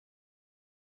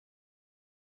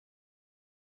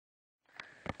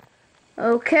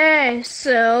Okay,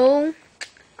 so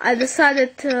I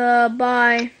decided to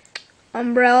buy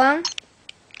umbrella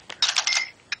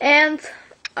and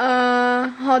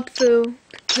hot food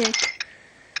kit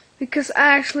because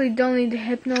I actually don't need the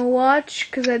hypno watch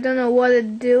because I don't know what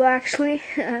it do actually.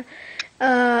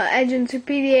 Agent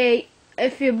PDA,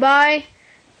 if you buy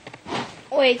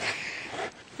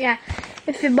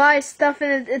if you buy stuff in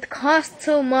it, it costs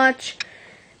so much,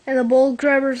 and the bolt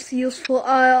grabber's useful.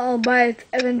 I'll buy it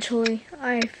eventually,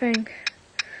 I think.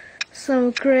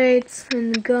 Some crates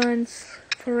and guns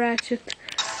for Ratchet.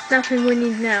 Nothing we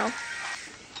need now.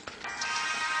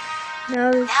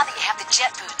 Now that you have the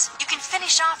jet boots, you can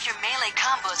finish off your melee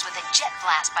combos with a jet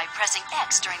blast by pressing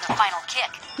X during the final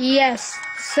kick. Yes,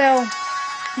 so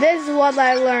this is what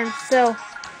I learned. So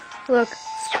look,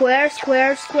 square,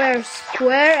 square, square,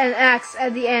 square, and X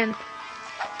at the end.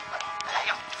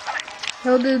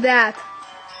 He'll do that.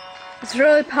 It's a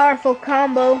really powerful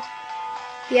combo.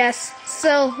 Yes,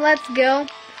 so let's go.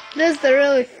 This is the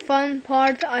really fun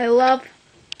part I love.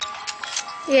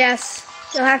 Yes,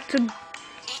 you'll have to...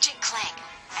 Agent Clank,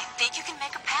 I think you can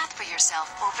make a path for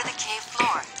yourself over the cave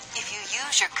floor if you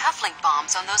use your cufflink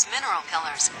bombs on those mineral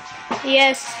pillars.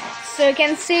 Yes, so you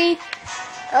can see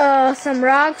some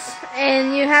rocks,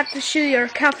 and you have to shoot your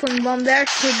cufflink bomb there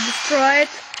to destroy it.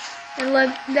 And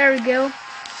look, there we go.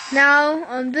 Now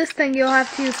on this thing you'll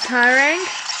have to use tiring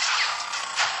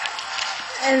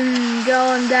and go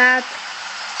on that.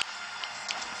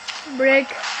 Break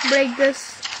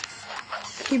this.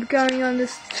 Keep going on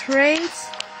these trains.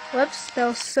 Whoops, that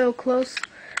was so close.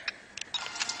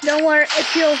 Don't worry,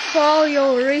 if you'll fall,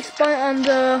 you'll respawn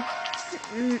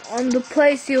on the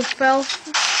place you fell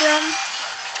from.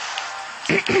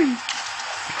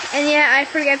 And yeah, I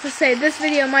forgot to say, this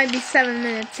video might be 7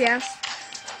 minutes, yes?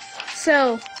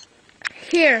 So,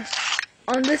 here,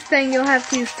 on this thing you'll have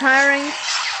to use tiring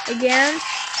again,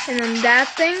 and on that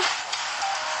thing,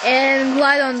 and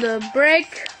glide on the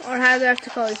brake, or how do I have to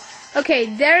call it? Okay,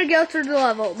 there you go to the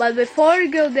level, but before you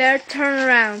go there, turn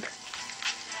around.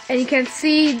 And you can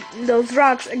see those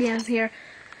rocks again here.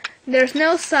 There's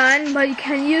no sign, but you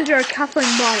can use your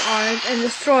cufflink bomb on it and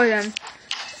destroy them.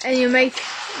 And you made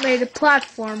a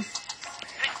platform.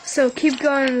 So keep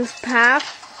going on this path,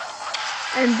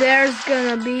 and there's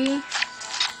gonna be...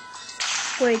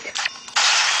 Wait.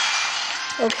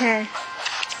 Okay.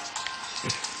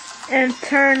 And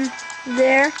turn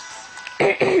there.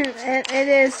 And it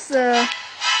is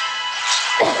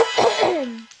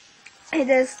it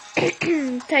is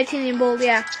titanium bolt,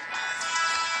 yeah.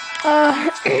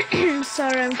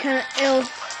 Sorry, I'm kinda ill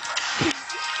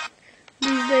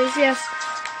these days, yes.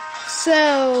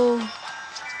 So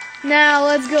now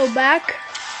let's go back.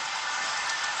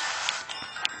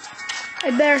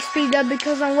 I better speed up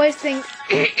because I'm wasting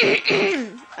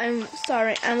I'm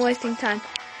sorry, I'm wasting time.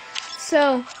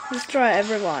 So destroy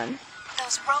everyone.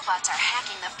 Those robots are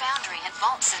hacking the foundry and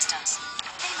vault systems.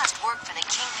 They must work for the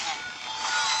Kingpin.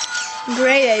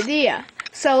 Great idea.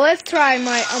 So let's try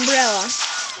my umbrella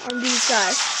on these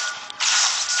guys.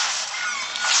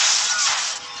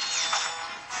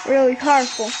 Really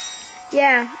powerful.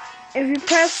 Yeah, if you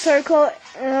press circle,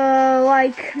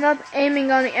 like not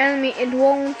aiming on the enemy, you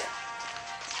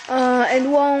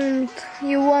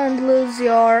won't lose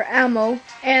your ammo.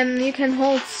 And you can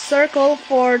hold circle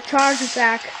for charge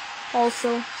attack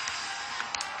also.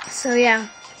 So yeah.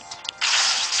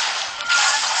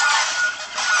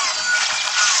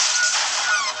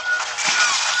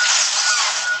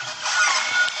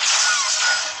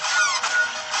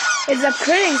 It's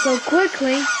upgrading so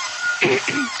quickly.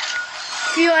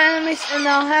 Few enemies and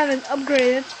I'll have it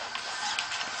upgraded.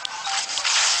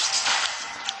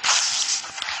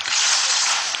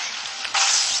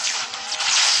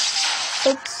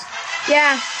 Oops.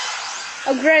 Yeah.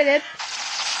 Upgraded.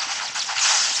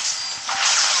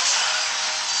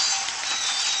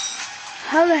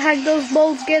 How the heck those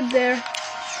bolts get there?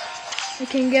 I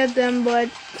can get them, but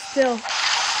still.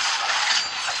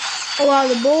 A lot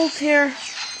of bolts here.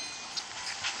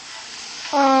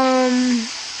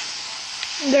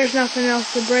 There's nothing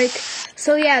else to break.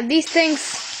 So yeah, these things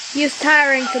use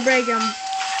tiring to break them.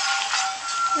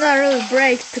 Not really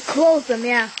break, to close them,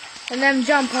 yeah. And then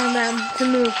jump on them to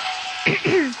move.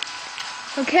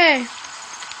 Okay.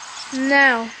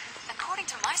 Now. According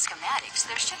to my schematics,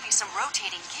 there should be some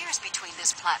rotating gears between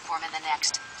this platform and the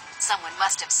next. Someone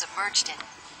must have submerged it.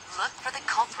 Look for the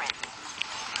culprit.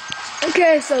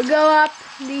 Okay, so go up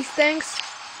these things.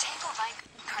 Table-like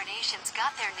carnations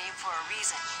got their name for a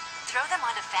reason. Throw them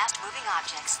onto fast-moving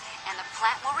objects, and the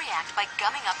plant will react by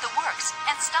gumming up the works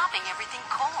and stopping everything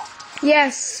cold.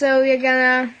 Yes, so you're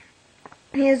gonna...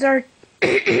 Here's our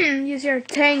use your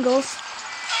tangles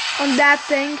on that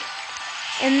thing,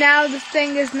 and now the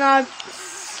thing is not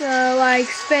like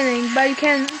spinning, but you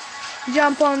can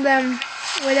jump on them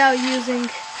without using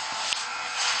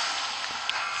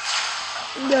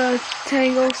the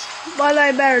tangles, but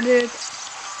I better do it.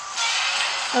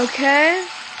 Okay,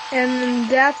 and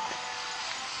that,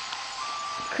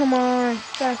 come on,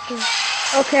 faster.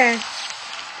 Okay,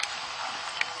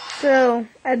 so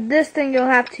at this thing you'll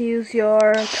have to use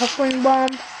your coupling bomb.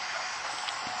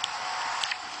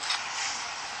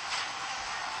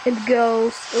 It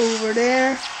goes over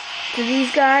there to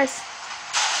these guys.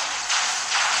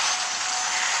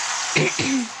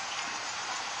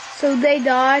 So they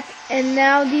dodge, and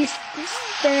now these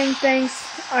spinning things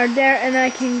are there, and I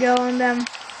can go on them.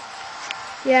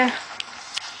 Yeah.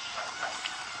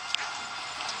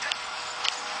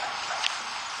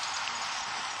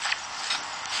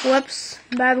 Whoops,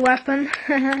 bad weapon.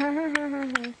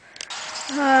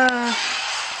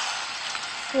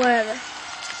 Whatever.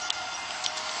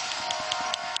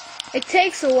 It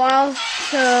takes a while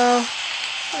to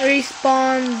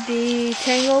respawn the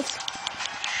tangles.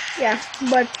 Yeah,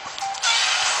 but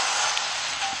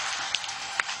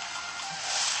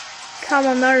come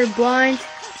on, are you blind?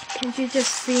 Can't you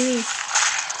just see me?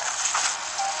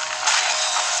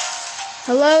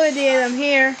 Hello, idiot, I'm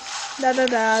here. Da da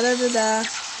da da da da.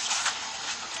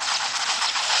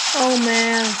 Oh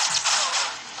man,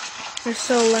 they're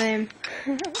so lame.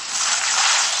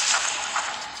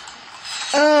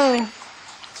 Oh,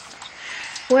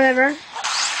 whatever.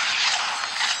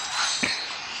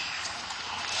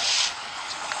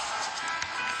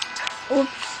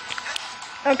 Oops.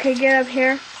 Okay, get up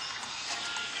here.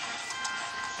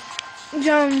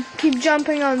 Keep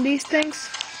jumping on these things.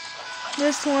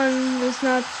 This one is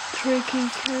not tricky.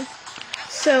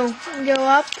 So, go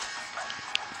up.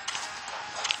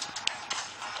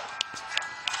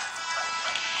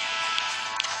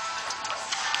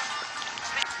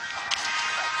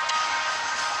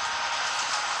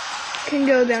 Can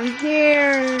go down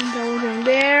here, and go down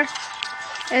there.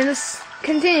 And this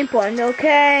continue point,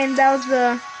 okay? And that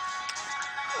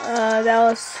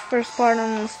was first part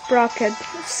on Sprocket.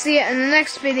 See you in the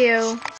next video.